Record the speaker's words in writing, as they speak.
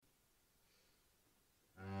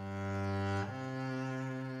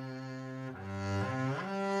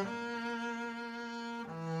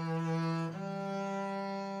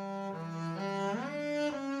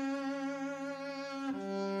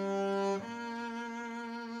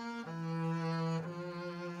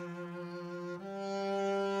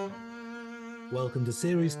Welcome to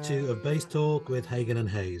Series 2 of Bass Talk with Hagen and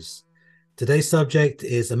Hayes. Today's subject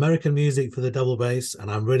is American music for the double bass, and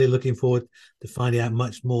I'm really looking forward to finding out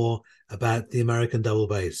much more about the American double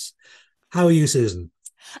bass. How are you, Susan?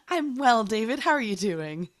 I'm well, David. How are you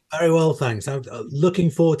doing? Very well, thanks. I'm looking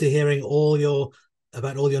forward to hearing all your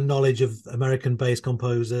knowledge of American bass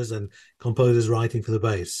composers and composers writing for the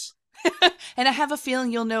bass. And I have a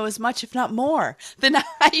feeling you'll know as much, if not more, than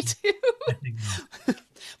I do. I think not.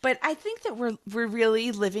 But I think that we're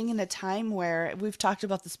really living in a time where we've talked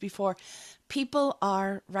about this before. People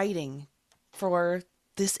are writing for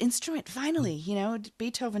this instrument finally.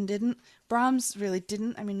 Beethoven didn't, Brahms really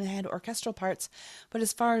didn't. I mean, they had orchestral parts, but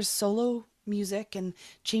as far as solo music and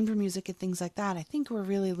chamber music and things like that, I think we're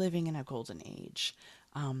really living in a golden age.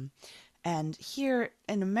 Um, and here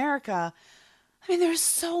in America, I mean, there's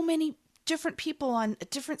so many different people on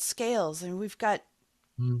different scales, and we've got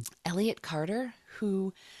Mm. Elliot Carter,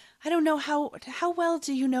 who I don't know how well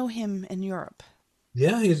do you know him in Europe?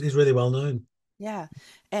 Yeah, he's really well known. Yeah,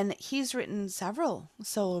 and he's written several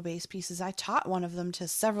solo bass pieces. I taught one of them to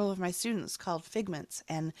several of my students called Figments,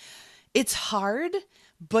 and it's hard,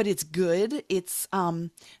 but it's good. It's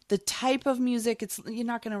the type of music. It's you're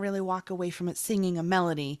not going to really walk away from it singing a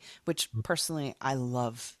melody, which personally I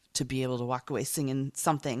love to be able to walk away singing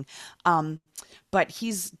something. Um, but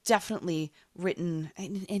he's definitely written,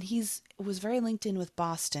 and he's was very linked in with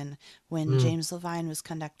Boston when Mm. James Levine was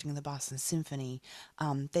conducting the Boston Symphony.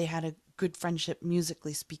 They had a good friendship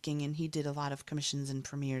musically speaking, and he did a lot of commissions and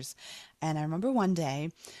premieres. And I remember one day,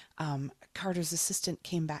 Carter's assistant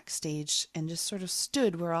came backstage and just sort of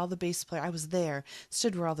stood where all the bass players, I was there,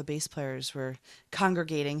 stood where all the bass players were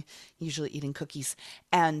congregating, usually eating cookies.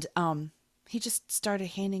 And he just started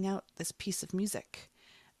handing out this piece of music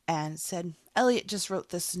and said, Elliot just wrote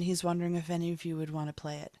this and he's wondering if any of you would want to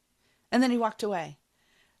play it. And then he walked away.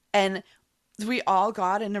 And we all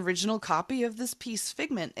got an original copy of this piece,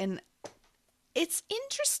 Figment. And it's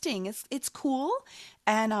interesting. It's cool.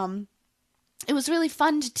 And it was really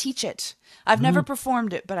fun to teach it. I've never Mm.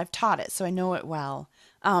 performed it, but I've taught it, so I know it well.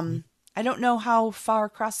 I don't know how far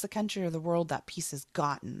across the country or the world that piece has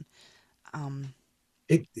gotten. Um,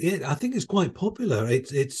 I think it's quite popular. yeah.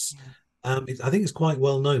 I think it's quite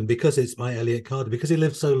well known because it's by Elliot Carter because he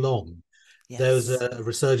lived so long. There was Yes. a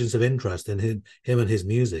resurgence of interest in him and his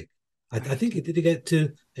music. I Right. think he did he get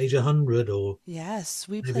to age 100 or Yes,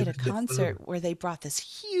 we maybe a played a little bit further. concert where they brought this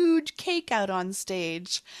huge cake out on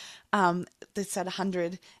stage that said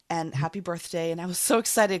 100 and happy birthday. And I was so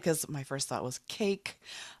excited because my first thought was cake.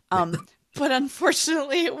 Um, but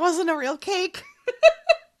unfortunately, it wasn't a real cake.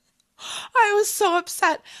 I was so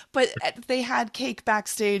upset. But they had cake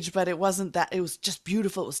backstage, but it wasn't that. It was just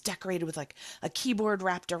beautiful. It was decorated with like a keyboard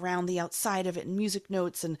wrapped around the outside of it and music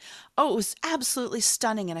notes. And oh, it was absolutely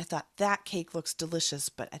stunning. And I thought that cake looks delicious,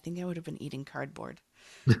 but I think I would have been eating cardboard.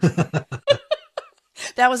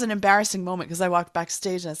 That was an embarrassing moment because I walked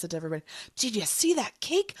backstage and I said to everybody, did you see that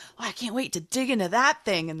cake? Oh, I can't wait to dig into that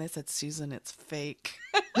thing. And they said, Susan, it's fake.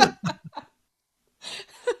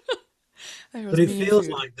 It But was it me and feels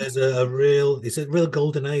food. like there's a real it's a real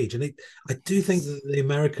golden age, and I do think Yes. that the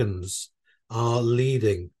Americans are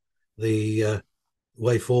leading the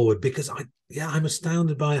way forward because I'm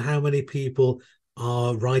astounded by how many people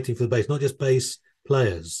are writing for the bass, not just bass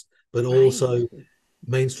players, but Right. also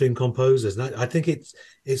mainstream composers. And I think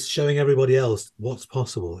it's showing everybody else what's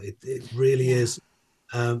possible. It really Yeah. is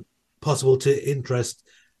um, possible to interest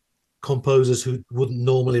composers who wouldn't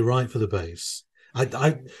normally write for the bass.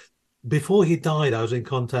 I before he died, I was in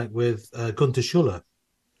contact with Gunter Schuller,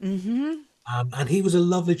 Mm-hmm. and he was a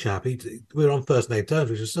lovely chap. We were on first name terms,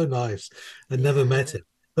 which was so nice. I'd never Yeah. met him,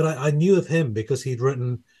 but I knew of him because he'd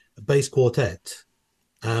written a bass quartet.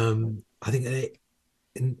 I think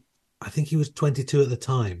in, I think he was 22 at the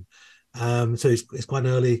time, so it's quite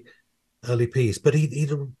an early piece. But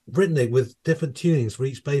he'd written it with different tunings for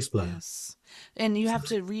each bass player. Yes. And you So have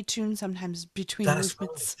to retune sometimes between that's right.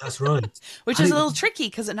 movements, That's right. which And is a it little tricky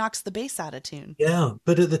because it knocks the bass out of tune. Yeah,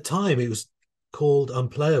 but at the time it was called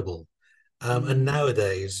unplayable. And Mm.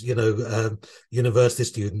 nowadays, university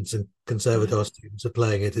students and conservatoire students are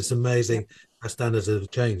playing it. It's Yep. amazing how standards have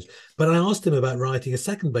changed. But I asked him about writing a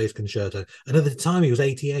second bass concerto, and at the time he was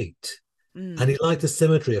 88, and Mm. he liked the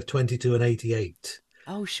symmetry of 22 and 88.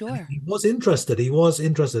 Oh, And sure. he was interested. He was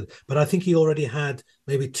interested, but I think he already had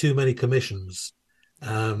maybe too many commissions,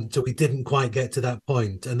 Oh, so he didn't quite get to that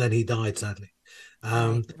point, and then he died sadly.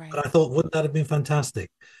 right, But right. I thought, wouldn't that have been fantastic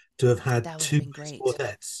to have had That would have two been bass great.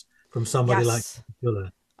 quartets from somebody like Yes.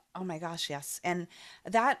 Fuller? Oh my gosh, yes. And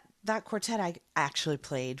that that quartet I actually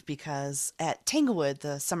played because at Tanglewood,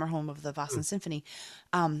 the summer home of the Mm. Boston Symphony,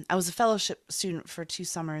 I was a fellowship student for 2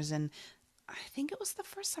 summers, and I think it was the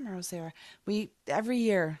first summer I was there. We every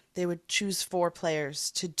year they would choose 4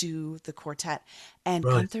 players to do the quartet, and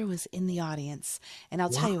Right. Gunther was in the audience. And I'll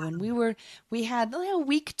tell Wow. you, we had a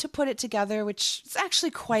week to put it together, which is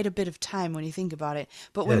actually quite a bit of time when you think about it.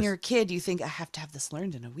 But when you're Yes. a kid, you think I have to have this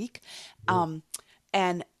learned in a week, Mm.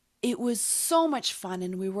 and it was so much fun.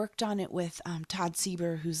 And we worked on it with Todd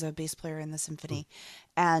Sieber, who's a bass player in the Mm. symphony,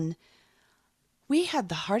 and we had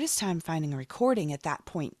the hardest time finding a recording at that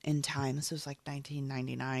point in time. This was like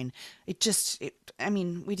 1999. I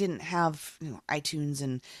mean, we didn't have iTunes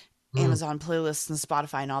and Mm. Amazon playlists and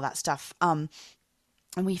Spotify and all that stuff.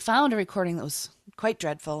 And we found a recording that was quite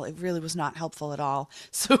dreadful. It really was not helpful at all.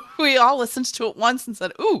 So we all listened to it once and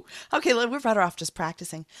said, "Ooh, okay, we're better off just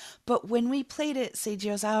practicing." But when we played it,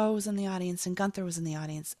 Seiji Ozawa was in the audience and Gunther was in the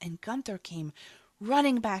audience, and Gunther came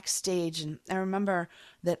running backstage. And I remember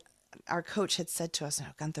that our coach had said to us, "No,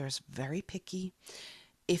 Gunther is very picky.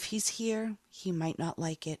 If he's here, he might not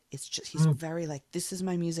like it. It's just he's Mm. very like this is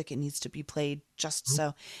my music. It needs to be played just Mm.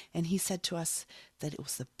 so." And he said to us that it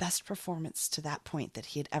was the best performance to that point that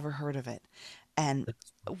he had ever heard of it, and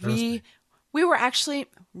That's we fantastic. we were actually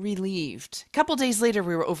relieved. A couple days later,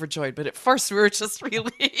 we were overjoyed, but at first we were just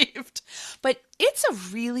relieved. But it's a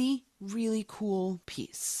really, really cool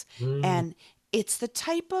piece, Mm. and it's the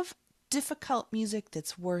type of difficult music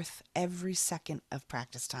that's worth every second of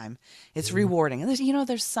practice time. It's Mm. rewarding. And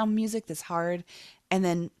there's some music that's hard, and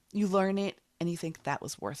then you learn it and you think that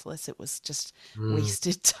was worthless. It was just Mm.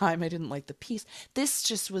 wasted time. I didn't like the piece. This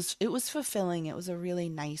just was, it was fulfilling. It was a really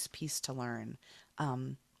nice piece to learn.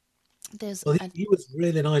 Um, there's Well, a, he was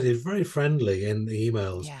really nice. He was very friendly in the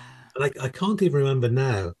emails. yeah, And I can't even remember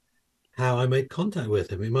now how I made contact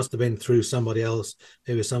with him. It must have been through somebody else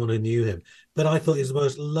who was someone who knew him. But I thought he was the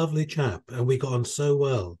most lovely chap, and we got on so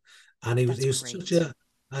well. And that's he was such great.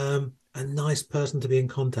 a nice person to be in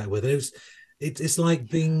contact with. It's like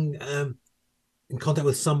Yeah. being in contact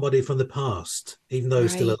with somebody from the past, even though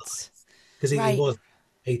he's still alive. Right. Because he Right. was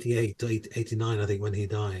 88 or 89, I think, when he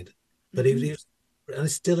died. But Mm-hmm. he was and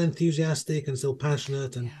he's still enthusiastic and still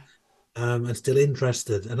passionate Yeah. and still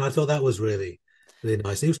interested. And I thought that was really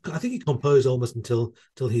nice. I think he composed almost until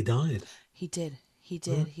he died. He did. He Mm.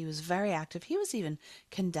 did. He was very active. He was even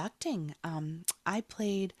conducting. I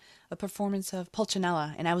played a performance of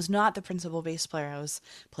Pulcinella, and I was not the principal bass player. I was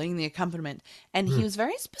playing the accompaniment. And he Mm. was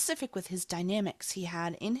very specific with his dynamics. He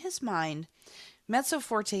had in his mind mezzo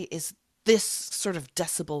forte is this sort of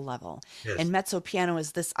decibel level, and Yes. mezzo piano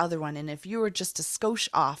is this other one. And if you were just a skosh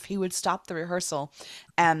off, he would stop the rehearsal.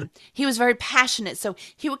 He was very passionate, so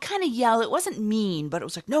he would kind of yell. It wasn't mean, but it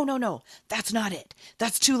was like, no, no, no, that's not it.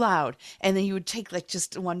 That's too loud. And then he would take like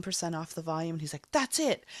just 1% off the volume, and he's like, that's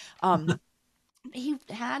it. Um, he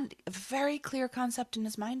had a very clear concept in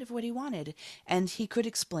his mind of what he wanted, and he could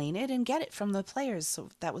explain it and get it from the players, so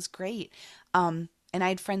that was great. And I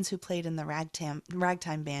had friends who played in the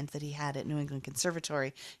ragtime band that he had at New England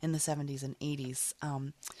Conservatory in the 70s and 80s.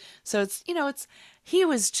 So it's he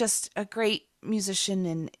was just a great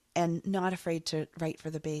musician and not afraid to write for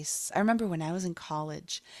the bass. I remember when I was in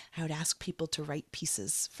college, I would ask people to write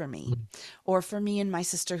pieces for me, Mm. or for me and my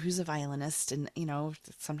sister, who's a violinist, and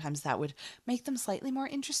sometimes that would make them slightly more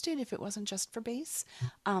interested if it wasn't just for bass.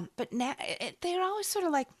 But now they're always sort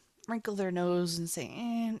of like wrinkle their nose and say,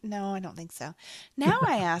 "No, I don't think so." Now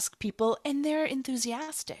I ask people, and they're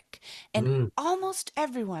enthusiastic, and Mm. almost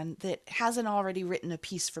everyone that hasn't already written a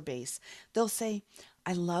piece for bass, they'll say,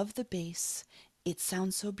 "I love the bass. It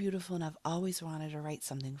sounds so beautiful, and I've always wanted to write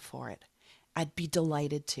something for it. I'd be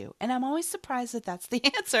delighted to." And I'm always surprised that that's the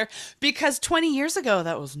answer, because 20 years ago,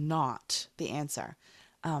 that was not the answer.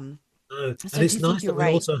 Um, No. And so do it's you think nice you're that we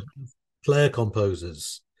right? also have flair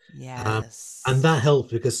composers. Um, and Yes. that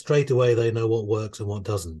helps because straight away they know what works and what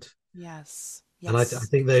doesn't. Yes. And I Yes.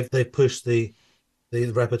 think they've pushed the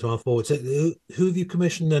repertoire forward. So who have you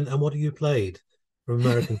commissioned and what have you played from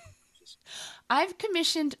American composers? I've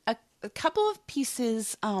commissioned a couple of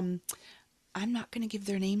pieces. I'm not going to give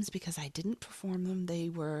their names because I didn't perform them. They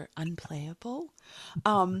were unplayable.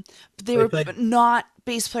 They They were play. not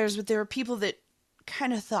bass players, but they were people that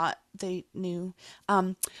kind of thought they knew.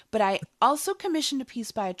 But I also commissioned a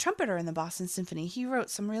piece by a trumpeter in the Boston Symphony. He wrote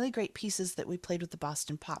some really great pieces that we played with the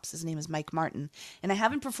Boston Pops. His name is Mike Martin. And I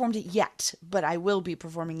haven't performed it yet, but I will be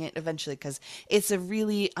performing it eventually because it's a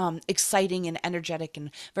really exciting and energetic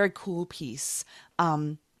and very cool piece.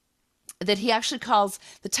 that he actually calls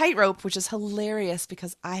the tightrope, which is hilarious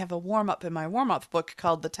because I have a warm up in my warm up book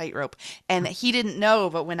called The Tightrope. And he didn't know,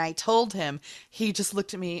 but when I told him, he just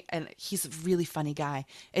looked at me and he's a really funny guy.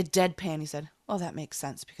 At deadpan, he said, "Well, that makes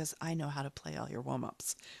sense because I know how to play all your warm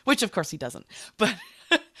ups," which of course he doesn't. But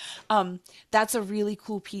that's a really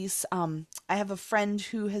cool piece. I have a friend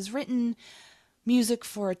who has written music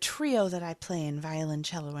for a trio that I play in violin,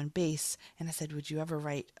 cello, and bass. And I said, "Would you ever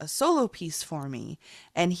write a solo piece for me?"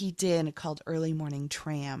 And he did, called Early Morning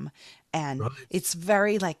Tram. And Right. it's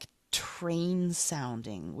very like train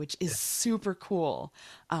sounding, which is Yeah. super cool,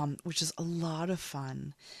 which is a lot of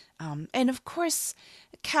fun. And of course,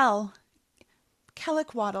 Cal,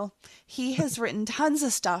 Kellick Waddle, he has written tons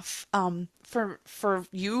of stuff for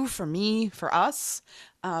you, for me, for us.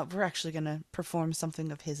 We're actually going to perform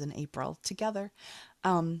something of his in April together.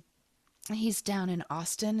 He's down in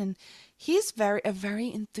Austin, and he's a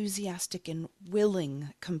very enthusiastic and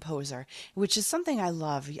willing composer, which is something I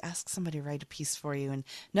love. You ask somebody to write a piece for you, and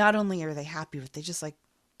not only are they happy with it, they just like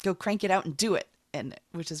go crank it out and do it, and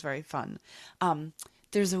which is very fun.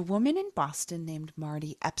 There's a woman in Boston named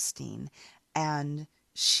Marty Epstein, and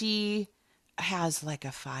she has like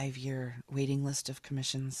a 5 year waiting list of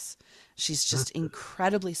commissions. She's just That's good.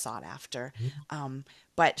 incredibly sought after. Mm.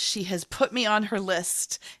 But she has put me on her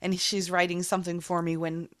list, and she's writing something for me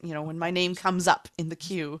when, when my name comes up in the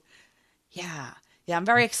queue. Yeah. Yeah, I'm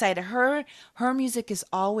very excited. Her music is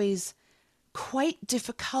always quite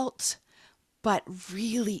difficult, but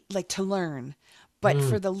really like to learn. But Mm.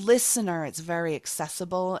 for the listener, it's very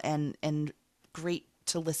accessible and great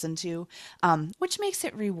to listen to, which makes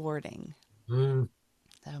it rewarding. Mm.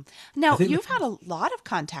 So, I now, think the you've had first, a lot of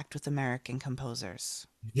contact with American composers.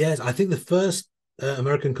 yes, I think the first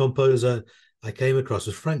American composer I came across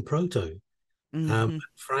was Frank Proto. Hmm.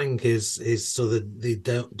 Frank is sort of the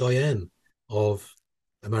doyen of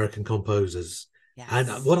American composers. And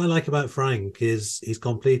Yes. what I like about Frank is he's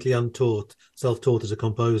completely untaught, self-taught as a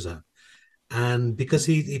composer. And because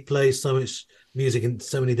he plays so much music in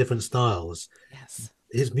so many different styles, Yes.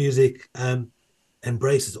 his music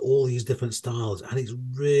embraces all these different styles, and it's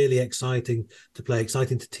really exciting to play,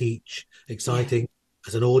 exciting to teach, Yeah. exciting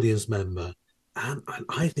as an audience member. And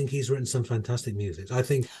I think he's written some fantastic music. I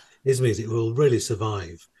think his music will really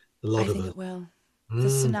survive a I lot of think us. it will. The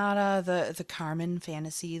Mm, sonata, the Carmen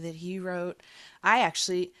fantasy that he wrote, I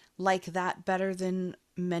actually like that better than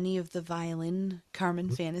many of the violin Carmen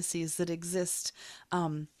fantasies that exist.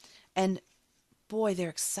 And boy, they're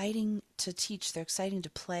exciting to teach, they're exciting to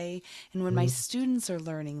play. And when my mm. students are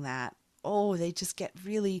learning that, oh, they just get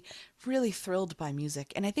really, really thrilled by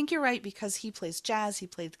music. And I think you're right because he plays jazz, he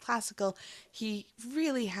played classical. He's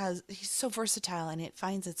so versatile and it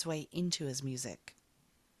finds its way into his music.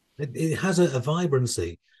 It has a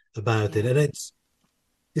vibrancy about it, Yeah. and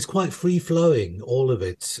it's quite free flowing, all of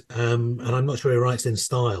it. And I'm not sure he writes in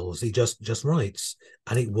styles. He just writes,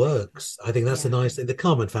 and it works. I think that's the Yeah. nice thing. The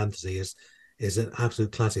Carmen Fantasy is an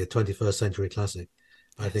absolute classic, a 21st century classic.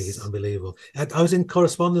 I think it's Yes. unbelievable. I was in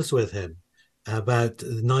correspondence with him about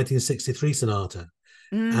the 1963 sonata,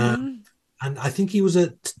 uh, Mm-hmm. and I think he was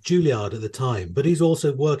at Juilliard at the time, but he's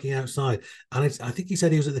also working outside. And I think he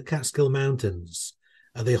said he was at the Catskill Mountains,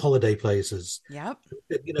 the holiday places. Yep.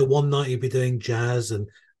 One night he'd be doing jazz, and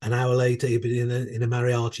an hour later he'd be in a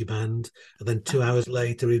mariachi band, and then two Oh, hours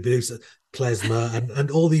later he'd be doing klezmer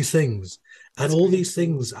and all these things. And that's all great. these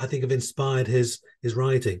things I think have inspired his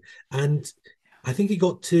writing. And I think he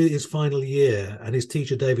got to his final year, and his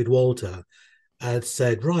teacher David Walter had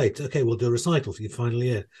said, "Right, okay, we'll do a recital for your final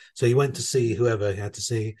year." So he went to see whoever he had to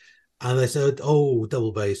see, and they said, "Oh,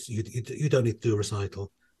 double bass, you don't need to do a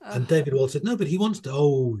recital." Oh, And David Wall said, "No, but he wants to."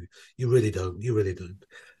 "Oh, you really don't. You really don't."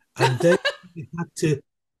 And David had to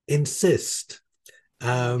insist. oh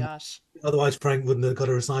my Um, gosh. Otherwise, Frank wouldn't have got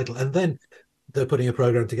a recital. And then they're putting a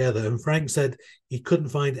program together, and Frank said he couldn't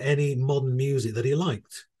find any modern music that he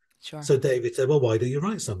liked. Sure. So David said, "Well, why don't you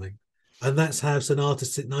write something?" And that's how Sonata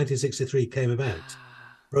 1963 came about.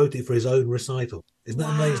 Ah, Wrote it for his own recital. Isn't that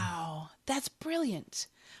amazing? wow. That's brilliant.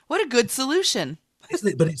 What a good solution. Isn't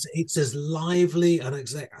it? But it's as lively and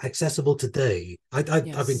accessible today. I've been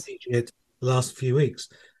Yes. teaching it the last few weeks,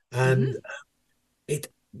 Mm-hmm. and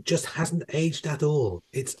it just hasn't aged at all.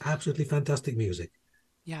 It's absolutely fantastic music.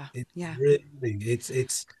 Yeah. It Yeah. really, it's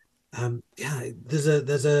yeah.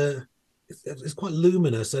 It's quite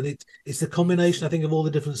luminous, and it's the It is. combination, I think, of all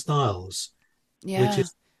the different styles, which Yeah.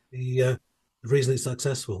 is the reason it's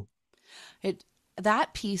successful. It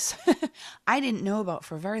that piece I didn't know about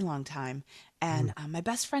for a very long time. Mm, And my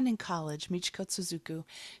best friend in college, Michiko Suzuku,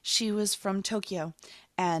 she was from Tokyo.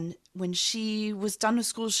 And when she was done with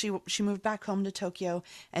school, she moved back home to Tokyo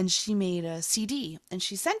and she made a CD and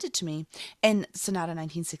she sent it to me. And Sonata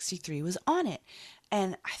 1963 was on it.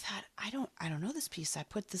 And I thought, I don't know this piece. I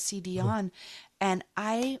put the CD mm, on and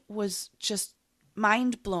I was just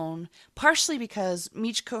mind blown, partially because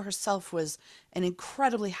Michiko herself was an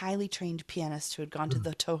incredibly highly trained pianist who had gone to mm,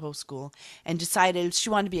 the Toho school and decided she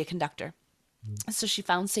wanted to be a conductor. mm, So she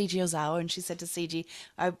found Seiji Ozawa and she said to Seiji,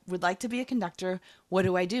 I would like to be a conductor. What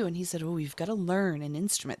do I do? And he said, oh, you've got to learn an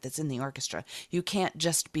instrument that's in the orchestra. You can't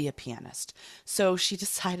just be a pianist. So she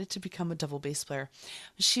decided to become a double bass player.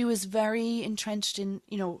 She was very entrenched in,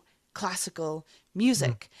 classical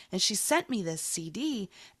mm, music. And she sent me this CD,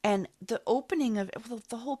 and the opening of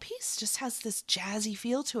the whole piece just has this jazzy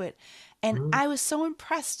feel to it. And mm. I was so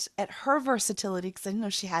impressed at her versatility because I didn't know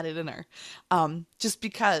she had it in her, just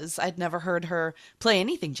because I'd never heard her play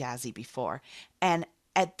anything jazzy before. And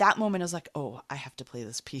at that moment, I was like, oh, I have to play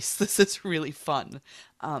this piece. This is really fun.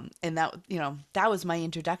 And that was my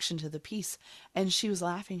introduction to the piece. And she was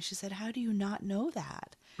laughing. She said, how do you not know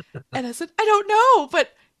that? And I said, I don't know,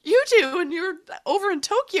 but you do. And you're over in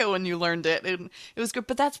Tokyo and you learned it. And it was good.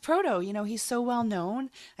 But that's Proto. He's so well known.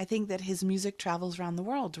 I think that his music travels around the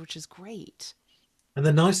world, which is great. And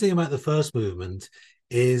the nice thing about the first movement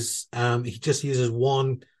is he just uses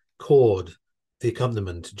one chord, the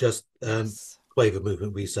accompaniment, just Yes. quaver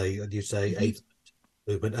movement. We say, you say Hmm. eighth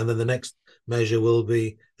movement, and then the next measure will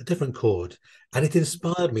be a different chord. And it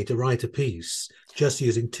inspired me to write a piece just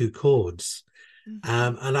using two chords. Hmm.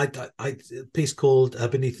 And I a piece called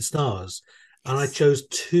Beneath the Stars, and I Yes. chose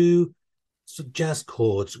two sort of jazz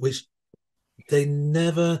chords which they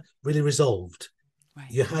never really resolved. Right.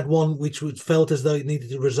 You had one which felt as though it needed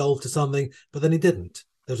to resolve to something, but then it didn't.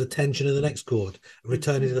 There was a tension in the next chord,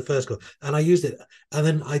 returning to Hmm. the first chord. And I used it. And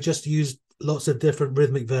then I just used lots of different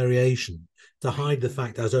rhythmic variation to Right. hide the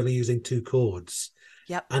fact I was only using two chords.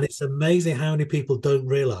 Yep. And it's amazing how many people don't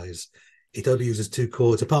realize it only uses two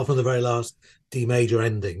chords, apart from the very last D major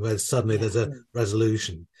ending, where suddenly Yeah. there's a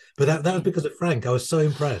resolution. But that was Right. because of Frank. I was so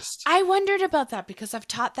impressed. I wondered about that because I've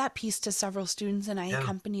taught that piece to several students and I Yeah.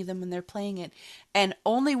 accompany them when they're playing it. And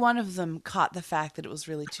only one of them caught the fact that it was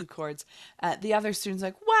really two chords. The other student's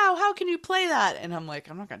like, wow, how can you play that? And I'm like,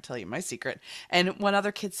 I'm not going to tell you my secret. And one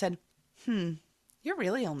other kid said, you're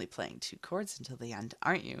really only playing two chords until the end,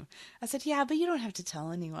 aren't you? I said, yeah, but you don't have to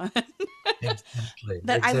tell anyone. Exactly.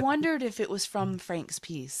 That I Exactly. wondered if it was from Frank's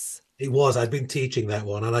piece. It was. I'd been teaching that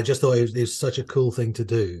one, and I just thought it was such a cool thing to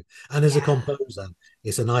do. And as a Yeah. composer,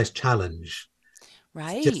 it's a nice challenge.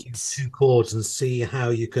 Just use Right. two chords and see how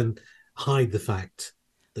you can hide the fact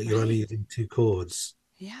that you're only Right. using two chords.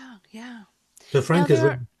 Yeah. Yeah. So Now Frank has there are,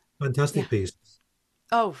 written yeah. fantastic pieces.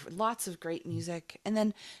 Oh, lots of great music. And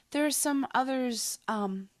then there are some others.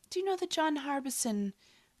 Do you know the John Harbison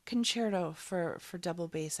concerto for double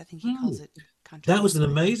bass? I think he Hmm. calls it That was contrabass, an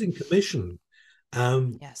but amazing commission.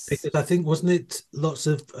 yes. Because I think wasn't it lots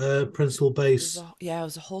of principal bass. It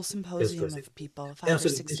was a whole Yes, symposium of people, yeah, five or so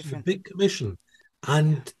six this was a different. big commission,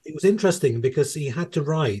 Yeah. and it was interesting because he had to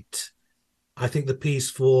write, I think, the piece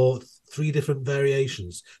for three different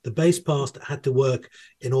variations. The bass part had to work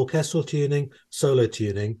in orchestral tuning, solo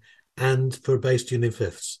tuning, and for bass tuning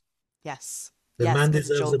fifths. Yes. The Yes, man because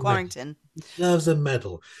of deserves Joel a medal. Quarrington. He deserves a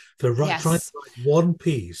medal for trying to Yes. write one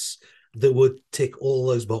piece that would tick all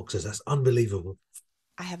those boxes. That's unbelievable.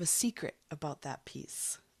 I have a secret about that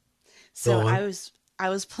piece. Go So I on. was I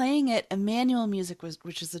was playing at Emmanuel Music,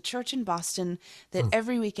 which is a church in Boston that Hmm.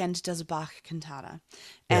 every weekend does a Bach cantata,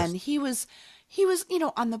 Yes. and he was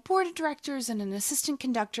on the board of directors and an assistant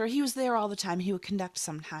conductor. He was there all the time. He would conduct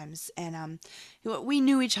sometimes, and we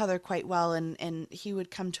knew each other quite well, and he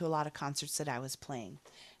would come to a lot of concerts that I was playing.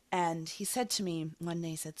 And he said to me one day,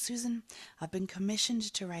 he said, Susan, I've been commissioned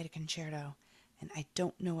to write a concerto, and I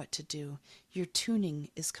don't know what to do. Your tuning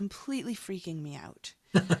is completely freaking me out.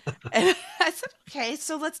 And I said, okay,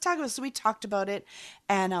 so let's talk about it. So we talked about it.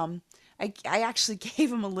 And I actually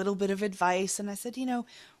gave him a little bit of advice. And I said,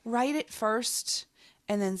 write it first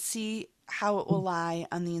and then see how it will lie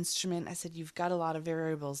on the instrument. I said, you've got a lot of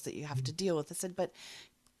variables that you have to deal with. I said, but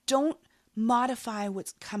don't modify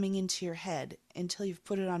what's coming into your head until you've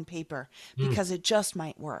put it on paper Hmm. because it just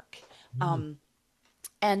might work. Hmm.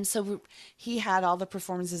 And so he had all the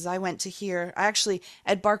performances. I went to hear. I actually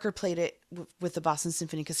Ed Barker played it with the Boston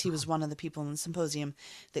Symphony because he was one of the people in the symposium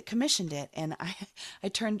that commissioned it. And I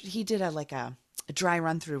turned. He did a dry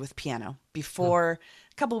run through with piano Mm. before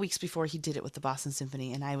a couple weeks before he did it with the Boston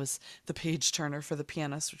Symphony, and I was the page turner for the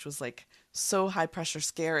pianist, which was like so high pressure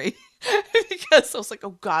scary because I was like,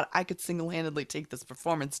 oh God, I could single handedly take this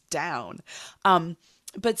performance down.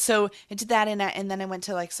 But so I did that, and then I went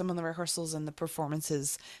to like some of the rehearsals and the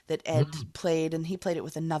performances that Ed Mm. played, and he played it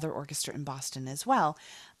with another orchestra in Boston as well.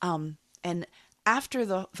 And after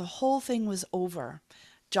the whole thing was over,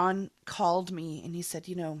 John called me and he said,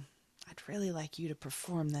 I'd really like you to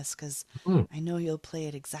perform this because Mm. I know you'll play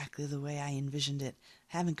it exactly the way I envisioned it.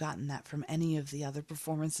 I haven't gotten that from any of the other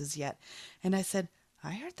performances yet. And I said,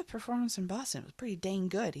 I heard the performance in Boston. It was pretty dang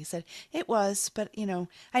good. He said, it was, but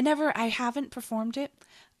I haven't performed it.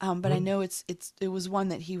 But I Mm. know it was one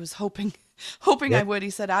that he was hoping, hoping Yeah. I would. He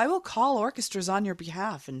said, I will call orchestras on your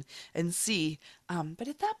behalf and see. But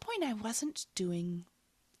at that point, I wasn't doing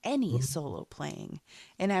any Mm. solo playing.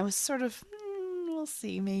 And I was sort of, we'll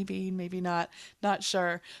see, maybe, maybe not, not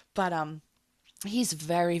sure. But he's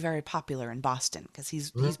very, very popular in Boston because he's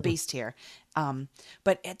Mm. based here.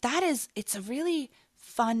 But it's a really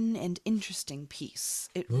fun and interesting piece.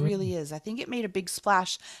 It Mm. really is. I think it made a big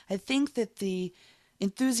splash. I think that the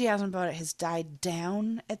enthusiasm about it has died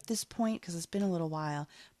down at this point because it's been a little while.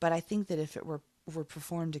 But I think that if it were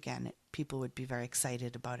performed again, people would be very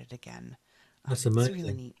excited about it again. That's It's really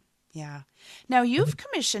amazing. neat. Yeah. Now you've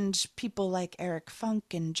commissioned people like Eric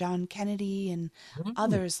Funk and John Kennedy and Mm.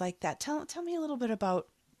 others like that. Tell me a little bit about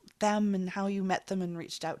them and how you met them and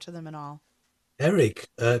reached out to them and all. Eric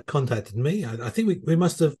contacted me. I think we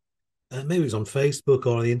must have, maybe it was on Facebook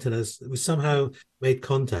or on the internet. We somehow made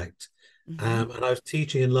contact. Mm-hmm. And I was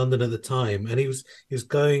teaching in London at the time, and he was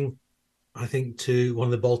going, I think, to one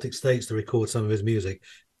of the Baltic states to record some of his music,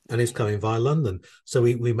 and he's Okay. coming via London. So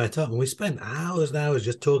we met up and we spent hours and hours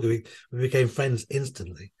just talking. We became friends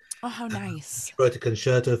instantly. Oh, how He nice. wrote a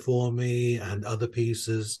concerto for me and other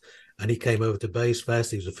pieces, and he came over to Bass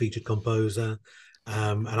Fest. He was a featured composer,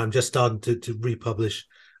 and I'm just starting to republish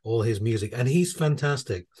all his music, and he's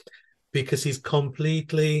fantastic because he's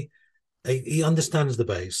completely he understands the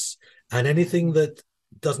bass, and Yeah. anything that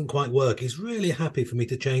doesn't quite work, he's really happy for me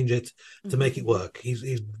to change it to make it Mm-hmm. work. He's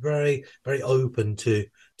very very open to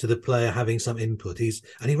the player having some input. He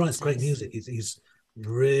writes That's great nice. music. He's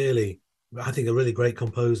really, I think, a really great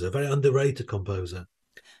composer, very underrated composer.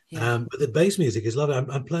 Yeah. But the bass music is lovely.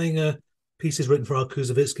 I'm playing a pieces written for our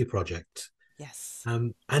Kuzovitsky project. Yes.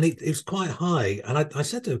 And it's quite high. And I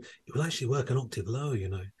said to him, it will actually work an octave lower,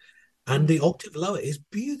 and the Mm. octave lower is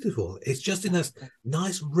beautiful. It's just in Yeah. this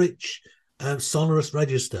nice, rich, sonorous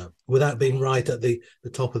register without being Right. right at the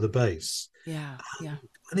top of the bass. Yeah. Yeah.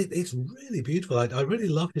 And it's really beautiful. I really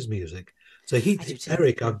love his music. So I do too.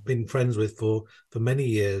 Eric, I've been friends with for many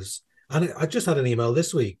years. And I just had an email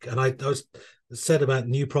this week, and I was said about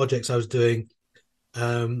new projects I was doing,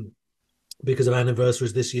 um, because of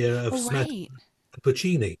anniversaries this year of Oh, Smet right. and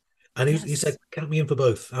Puccini. And he said, Yes. count me in for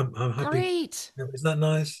both. I'm happy. Great. Isn't that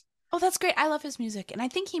nice? Oh, that's great. I love his music. And I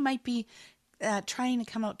think he might be trying to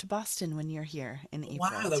come out to Boston when you're here in Wow,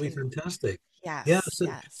 April, that'd be too. fantastic. Yeah, Yes. so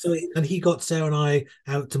Yes. and he got Sarah and I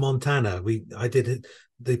out to Montana. I did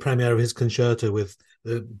the premiere of his concerto with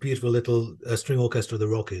the beautiful little string orchestra of the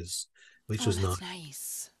Rockies, which Oh, was that's nice.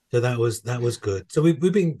 nice. So that was Yeah. good. So we've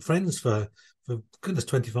been friends for goodness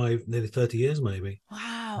 25, nearly 30 years maybe.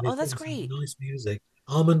 Wow. And Oh, he's that's written some great. nice music.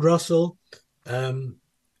 Armand Russell, um,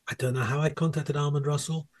 I don't know how I contacted Armand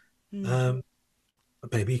Russell. Hmm. Um,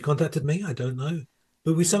 Maybe he contacted me. I don't know,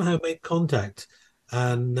 but we Yeah. somehow made contact,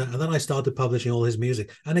 and then I started publishing all his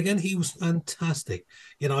music. And again, he was Yes. fantastic.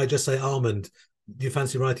 I just say, Armand, do you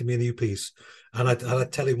fancy writing me a new piece? And I Mm-hmm.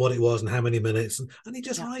 tell him what it was and how many minutes, and he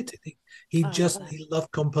just Yeah. write it. Oh, I love that. He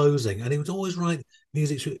loved composing, and he would always write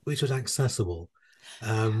music which was accessible.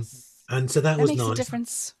 Um, Yes. and so that That was makes a nice.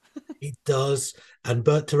 difference. He does. And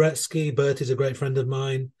Bert Turetsky, Bert is a great friend of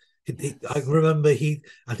mine. I Yes. remember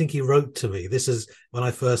I think he wrote to me. This is when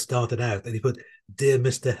I first started out, and he put, "Dear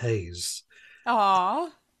Mr. Hayes."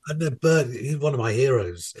 Aw. And then Bert, he's one of my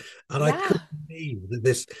heroes. And I couldn't Yeah. believe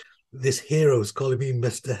that this hero was calling me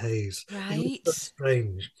Mr. Hayes. It was so Right.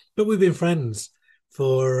 strange. But we've been friends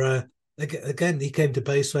for, again, he came to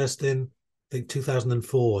Bassfest in, I think,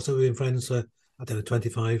 2004. So we've been friends for, I don't know,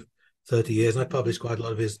 25, 30 years. And I Mm-hmm. published quite a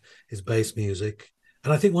lot of his bass music.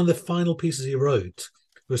 And I think one of the final pieces he wrote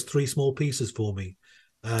was three small pieces for me,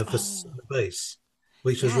 for Oh, bass,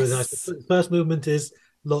 which was really nice. yes. The first movement is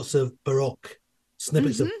lots of Baroque Mm-hmm.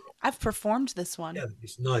 snippets of. I've performed this one. Yeah,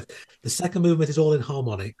 it's nice. The second movement is all in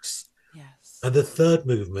harmonics, Yes. and the third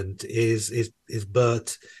movement is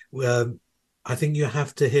Bert. Um, I think you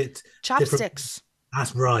have to hit different. Chopsticks.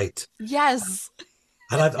 That's right. Yes.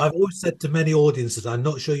 And I've always said to many audiences, I'm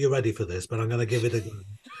not sure you're ready for this, but I'm going to give it a go.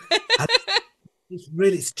 And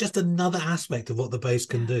it's just another aspect of what the bass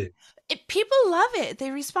can Yeah. do. People love it.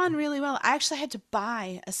 They respond really well. I actually had to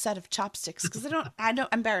buy a set of chopsticks because I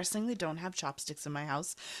don't embarrassingly don't have chopsticks in my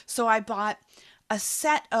house. So I bought a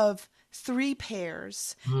set of three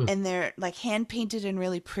pairs Mm, and they're like hand painted and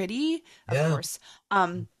really pretty, of yeah. course.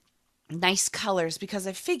 Nice colors because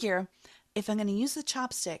I figure if I'm going to use the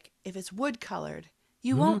chopstick, if it's wood colored,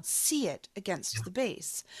 you Mm, won't see it yeah. against the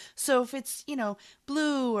base. So if it's,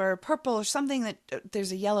 blue or purple or something that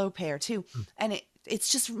there's a yellow pair too, Mm, and it's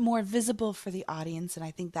just more visible for the audience. And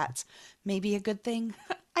I think that's maybe a good thing.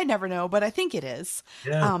 I never know, but I think it is.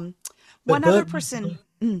 yeah. Um, But one other Bert, person,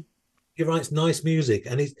 he writes nice music,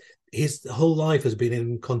 and his whole life has been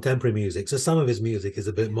in contemporary music. So some of his music is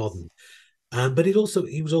a bit yes, modern. But he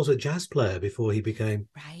was also a jazz player before he became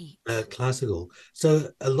right. classical. So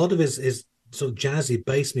a lot of his sort of jazzy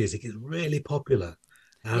bass music is really popular,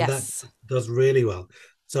 and that Yes, does really well.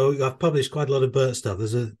 So I've published quite a lot of Bert stuff.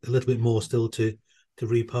 There's a little bit more still to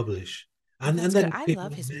republish, that's and good. then I people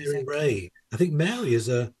love like his Mary music. Ray. I think Mary is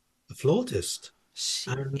a flautist,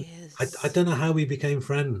 She and I is. don't know how we became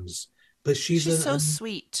friends, but She's so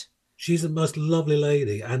sweet. she's the most lovely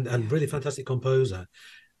lady and Yeah. really fantastic composer.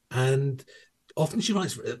 And often she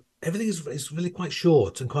writes everything is really quite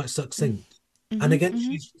short and quite Mm. succinct. And Mm-hmm. again,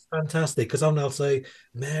 Mm-hmm. she's fantastic because I'll say,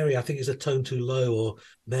 Mary, I think it's a tone too low, or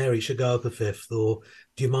Mary should go up a fifth, or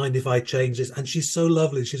do you mind if I change this? And she's so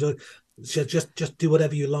lovely. She'll just do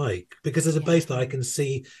whatever you like because as a Yeah. bass player, I can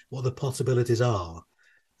see what the possibilities are.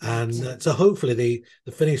 And Right. so hopefully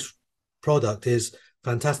the finished product is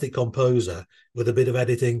fantastic composer with a bit of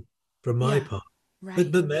editing from my Yeah. part.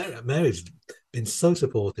 Right. But Mary's been so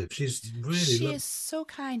supportive. She's really She lovely. is so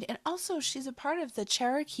kind. And also, she's a part of the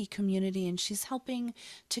Cherokee community and she's helping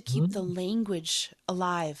to keep the Mm, language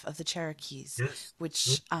alive of the Cherokees, yes. Mm,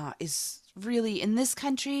 which is really, in this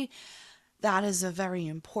country, that is a very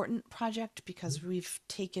important project because we've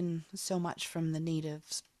taken so much from the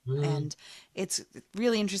natives. mm, And it's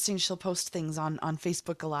really interesting. She'll post things on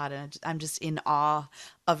Facebook a lot, and I'm just in awe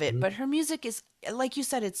of it. mm. But her music is, like you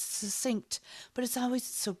said, it's succinct, but it's always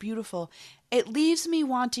so beautiful. It leaves me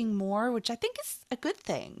wanting more, which I think is a good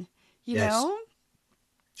thing, you Yes. know,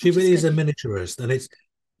 She which is really is good. a miniaturist, and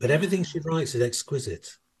but everything Yeah, she writes is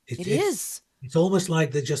exquisite. it It's is. it's almost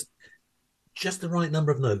like they're just the right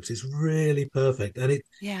number of notes. It's really perfect, and it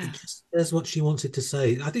Yeah. just says what she wants it to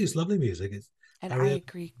say. I think it's lovely music. And I I really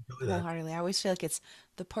agree enjoy that. wholeheartedly. I always feel like it's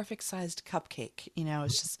the perfect sized cupcake.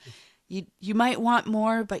 It's just you might want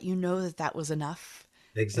more, but you know that that was enough.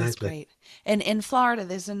 It's Exactly. great. And in Florida,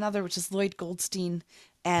 there's another which is Lloyd Goldstein,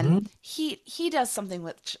 and Mm, he does something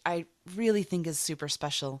which I really think is super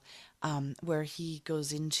special, where he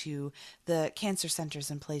goes into the cancer centers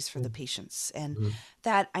and plays for the mm, patients, and mm,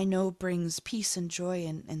 that I know brings peace and joy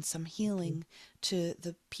and some healing to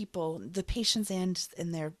the people, the patients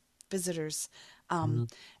and their visitors. Um, mm.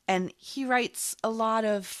 and he writes a lot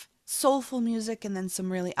of soulful music and then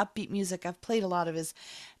some really upbeat music. I've played a lot of his,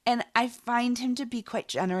 and I find him to be quite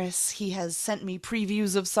generous. He has sent me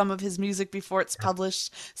previews of some of his music before it's Yeah.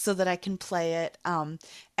 published so that I can play it.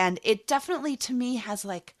 And it definitely, to me,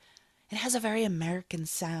 it has a very American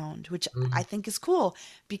sound, which I Mm, think is cool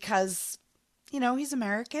because, he's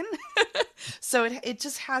American. So it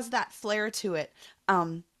just has that flair to it.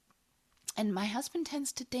 Um, and my husband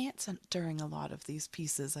tends to dance during a lot of these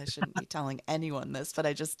pieces. I shouldn't be telling anyone this, but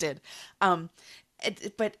I just did. Um,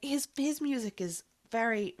 but his music is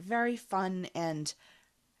very very fun, and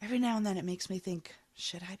every now and then it makes me think,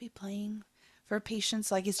 should I be playing for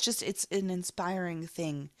patients? Like it's an inspiring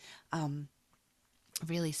thing,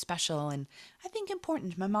 really special, and I think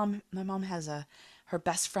important. My mom has her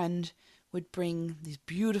best friend would bring these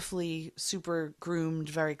beautifully super groomed,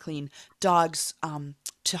 very clean dogs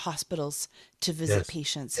to hospitals to visit yes.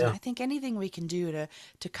 patients. And Yeah. I think anything we can do to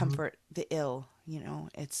Mm. comfort the ill,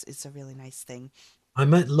 it's a really nice thing. I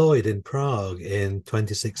met Lloyd in Prague in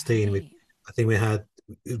 2016. Right. I think we had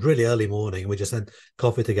it was really early morning. We just had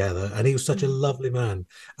coffee together, and he was such a Mm, lovely man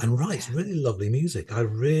and writes yeah, really lovely music. I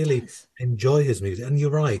he really does. enjoy his music. And you're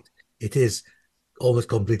right, it is almost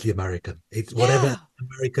completely American. It's whatever Yeah,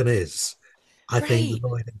 American is. I think right.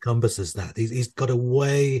 Lloyd encompasses that. He's got a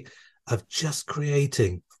way of just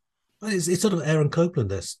creating. Well, it's sort of Aaron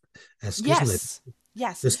Copland-esque, isn't it? Yes.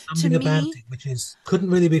 Yes. There's To something about me, it which is couldn't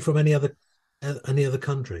really be from any other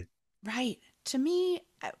country. right. To me,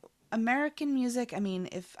 American music, I mean,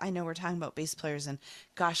 if I know we're talking about bass players, and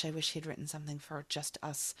gosh, I wish he'd written something for just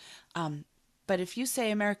us. Um, but if you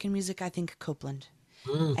say American music, I think Copeland.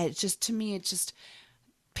 Mm, And it just, to me, it just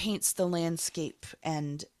paints the landscape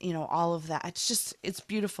and, all of that. It's just, it's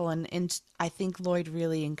beautiful. And I think Lloyd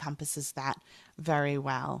really encompasses that very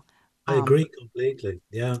well. I agree completely.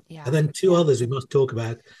 Yeah. And Yeah, then two yeah, others we must talk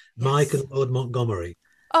about, Mike yes. and Lord Montgomery.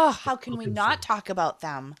 Oh, how can we Arkansas. not talk about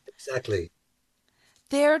them? Exactly.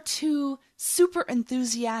 They're two super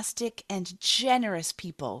enthusiastic and generous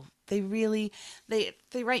people. They really they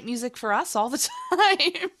write music for us all the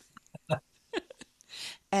time.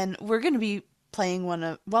 And we're going to be playing one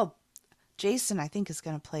of well, Jason I think is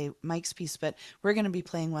going to play Mike's piece, but we're going to be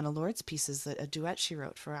playing one of Lord's pieces, a duet she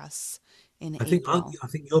wrote for us in April. I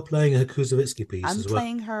think you're playing a Kuzovitsky piece I'm as well.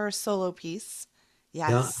 playing her solo piece. Yeah,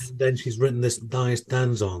 Yes. and then she's written this nice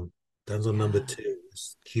Danzon number Yeah. two,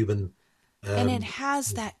 this Cuban. And it Um,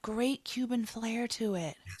 has that great Cuban flair to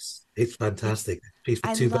it. yes, it's It's fantastic. Piece for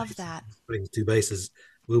I two love basses, that. brings two basses.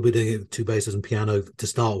 We'll be doing it with two basses and piano to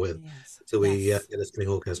start with, Yes. until we Yes. get a string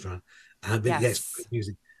orchestra. But yes, Yes. great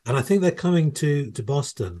music. And I think they're coming to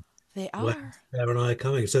Boston They when are. Sarah and I are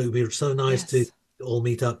coming. So it'd be so nice to Yes. all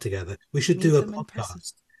meet up together. We should Meet do a them in person.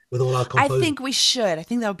 podcast with all our I composers, think we should. I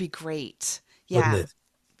think that would be great. wouldn't Yeah. it?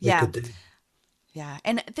 We Yeah. could do. Yeah.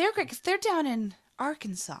 And they're great 'cause they're down in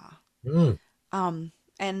Arkansas. Mm.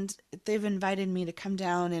 And they've invited me to come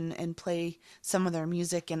down and play some of their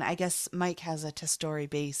music. And I guess Mike has a Testori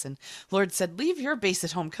bass. And Lord said, leave your bass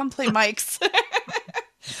at home. Come play Mike's.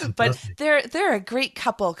 But Fantastic. they're a great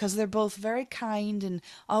couple because they're both very kind and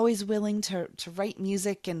always willing to write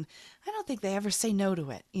music, and I don't think they ever say no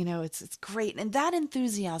to it. It's great, and that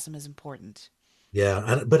enthusiasm is important.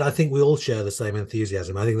 Yeah, but I think we all share the same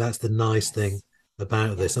enthusiasm. I think that's the nice thing Yes.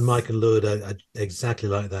 about this. And Yes. Mike and Lourdes are exactly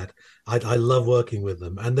like that. I love working with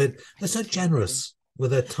them, and I they're do so too. generous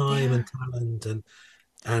with their They time and are. talent and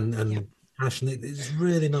Yep. and passion. It's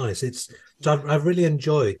really nice. So Yeah. I've really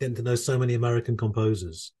enjoyed getting to know so many American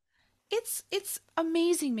composers. It's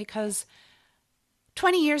amazing because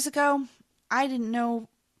 20 years ago, I didn't know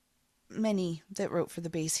many that wrote for the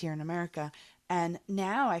bass here in America. And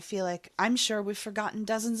now I feel like I'm sure we've forgotten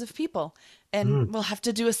dozens of people, and Mm, we'll have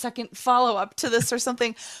to do a second follow up to this or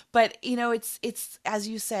something. But it's as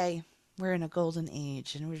you say, we're in a golden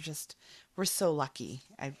age, and we're so lucky.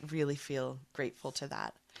 I really feel grateful to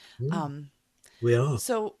that. mm, Um, we are.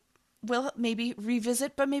 so we'll maybe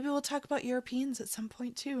revisit, but maybe we'll talk about Europeans at some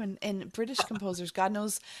point too, and British composers. God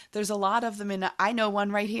knows there's a lot of them, and I know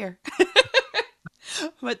one right here.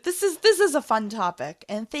 But this is a fun topic,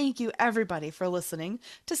 and thank you everybody for listening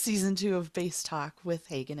to season 2 of Bass Talk with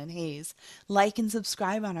Hagen and Hayes. Like and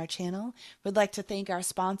subscribe on our channel. We'd like to thank our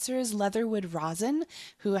sponsors, Leatherwood Rosin,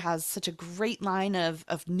 who has such a great line of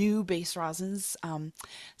new bass rosins.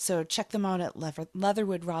 So check them out at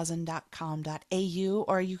leatherwoodrosin.com.au,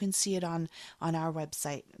 or you can see it on our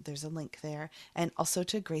website. There's a link there, and also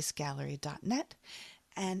to gracegallery.net.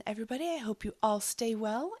 And everybody, I hope you all stay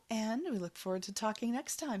well, and we look forward to talking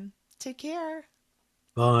next time. Take care.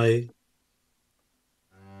 Bye.